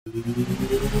Hello,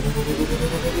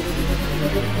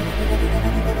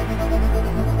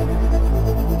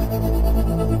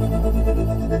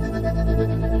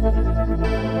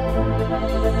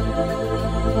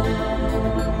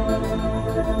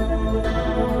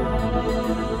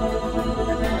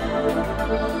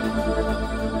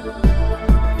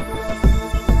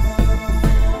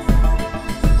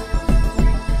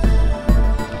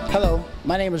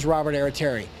 my name is Robert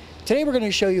Aratari. Today we're going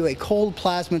to show you a cold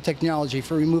plasma technology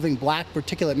for removing black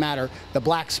particulate matter, the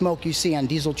black smoke you see on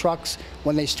diesel trucks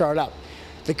when they start up.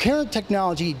 The current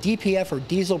technology, DPF or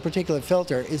diesel particulate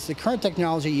filter, is the current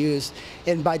technology used,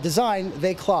 and by design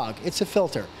they clog. It's a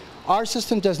filter. Our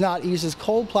system does not. It uses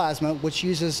cold plasma, which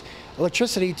uses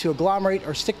electricity to agglomerate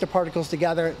or stick the particles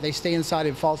together. They stay inside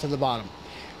and fall to the bottom.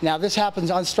 Now this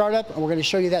happens on startup, and we're going to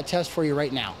show you that test for you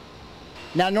right now.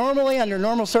 Now normally, under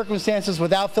normal circumstances,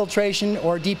 without filtration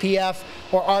or DPF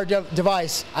or our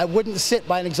device, I wouldn't sit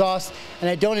by an exhaust, and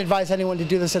I don't advise anyone to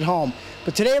do this at home.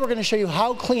 But today we're going to show you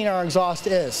how clean our exhaust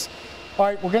is. All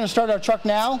right, we're going to start our truck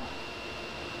now.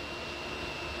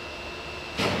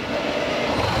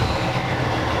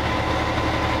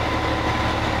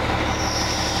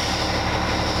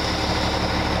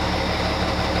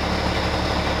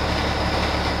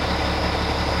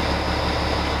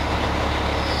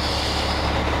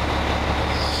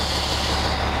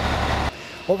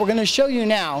 What we're going to show you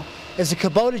now is a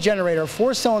Kubota generator,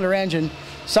 4-cylinder engine,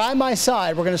 side by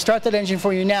side. We're going to start that engine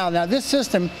for you now. Now this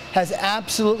system has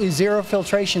absolutely zero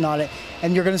filtration on it,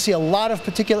 and you're going to see a lot of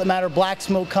particulate matter, black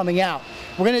smoke coming out.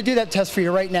 We're going to do that test for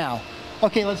you right now.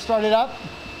 Okay, let's start it up.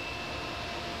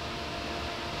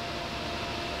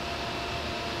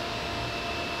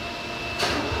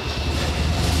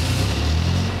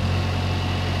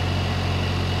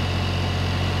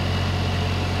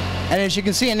 And as you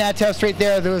can see in that test right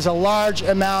there, there was a large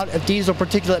amount of diesel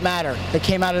particulate matter that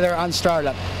came out of there on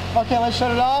startup. Okay, let's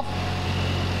shut it off.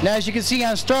 Now as you can see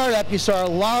on startup, you saw a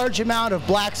large amount of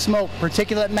black smoke,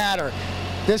 particulate matter.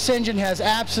 This engine has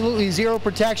absolutely zero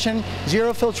protection,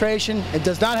 zero filtration. It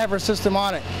does not have our system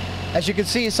on it. As you can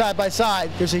see side by side,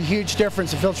 there's a huge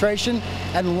difference in filtration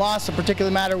and loss of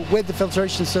particulate matter with the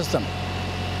filtration system.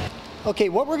 Okay,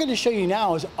 what we're going to show you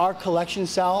now is our collection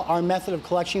cell, our method of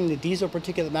collecting the diesel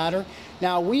particulate matter.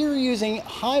 Now, we are using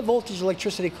high voltage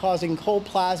electricity causing cold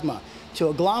plasma to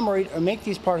agglomerate or make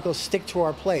these particles stick to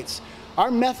our plates.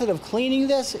 Our method of cleaning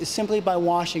this is simply by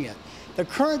washing it. The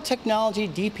current technology,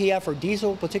 DPF or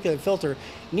diesel particulate filter,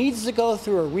 needs to go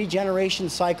through a regeneration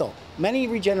cycle, many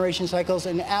regeneration cycles,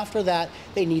 and after that,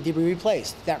 they need to be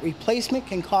replaced. That replacement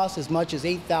can cost as much as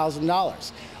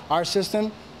 $8,000. Our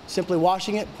system, simply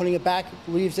washing it, putting it back,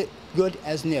 leaves it good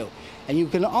as new. And you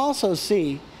can also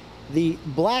see the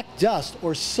black dust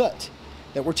or soot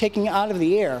that we're taking out of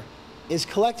the air is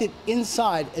collected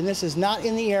inside, and this is not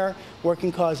in the air where it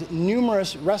can cause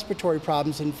numerous respiratory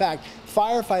problems. In fact,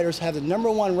 firefighters have the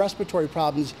 #1 respiratory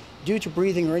problems due to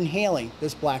breathing or inhaling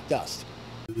this black dust.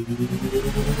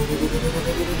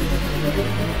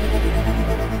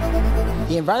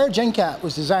 The EnviroGenCat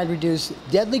was designed to reduce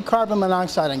deadly carbon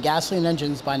monoxide on gasoline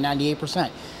engines by 98%.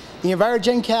 The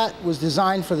EnviroGenCat was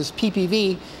designed for this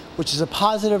PPV, which is a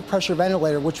positive pressure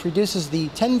ventilator, which reduces the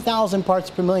 10,000 parts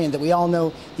per million that we all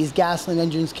know these gasoline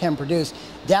engines can produce,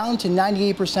 down to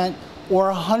 98% or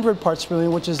 100 parts per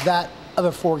million, which is that of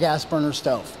a 4-gas burner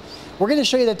stove. We're going to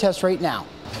show you that test right now.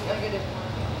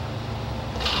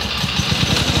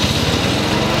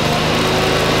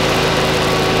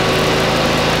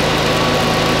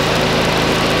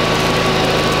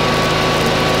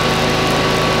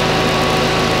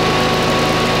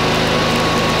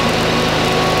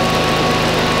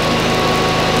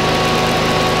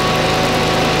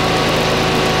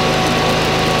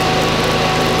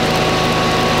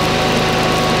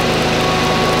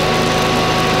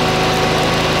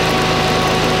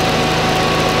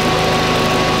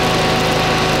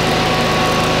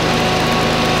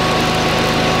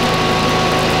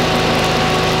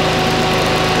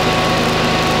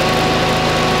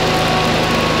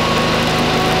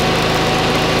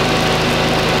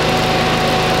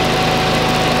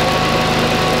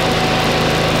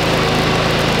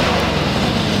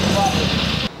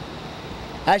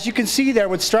 As you can see there,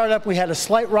 with startup, we had a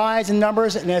slight rise in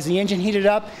numbers, and as the engine heated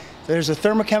up, there's a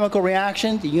thermochemical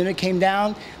reaction. The unit came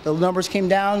down, the numbers came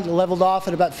down, leveled off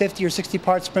at about 50 or 60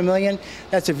 parts per million.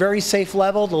 That's a very safe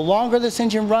level. The longer this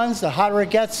engine runs, the hotter it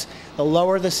gets, the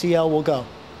lower the CL will go.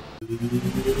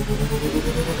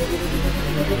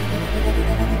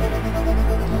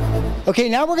 Okay,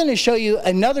 now we're going to show you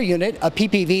another unit, a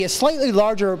PPV, a slightly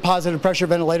larger positive pressure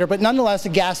ventilator, but nonetheless a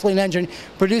gasoline engine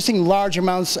producing large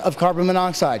amounts of carbon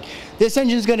monoxide. This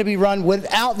engine is going to be run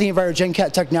without the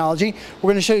EnviroGenCat technology.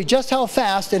 We're going to show you just how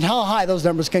fast and how high those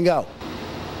numbers can go.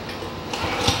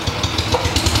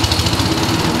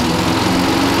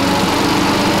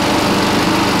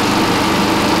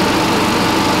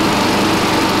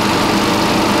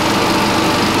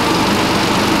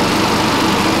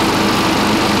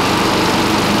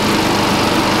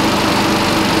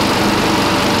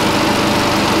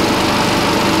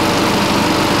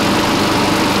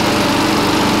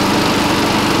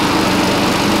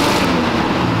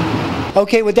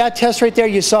 Okay, with that test right there,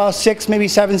 you saw 6, maybe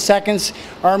 7 seconds.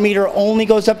 Our meter only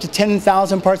goes up to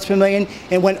 10,000 parts per million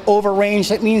and went over range.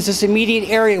 That means this immediate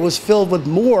area was filled with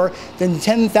more than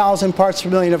 10,000 parts per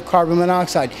million of carbon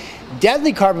monoxide.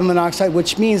 Deadly carbon monoxide,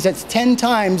 which means that's 10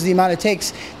 times the amount it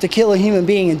takes to kill a human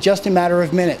being in just a matter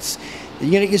of minutes. The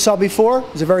unit you saw before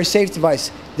is a very safe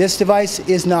device. This device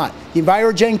is not. The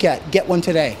EnviroGenCat, get one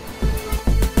today.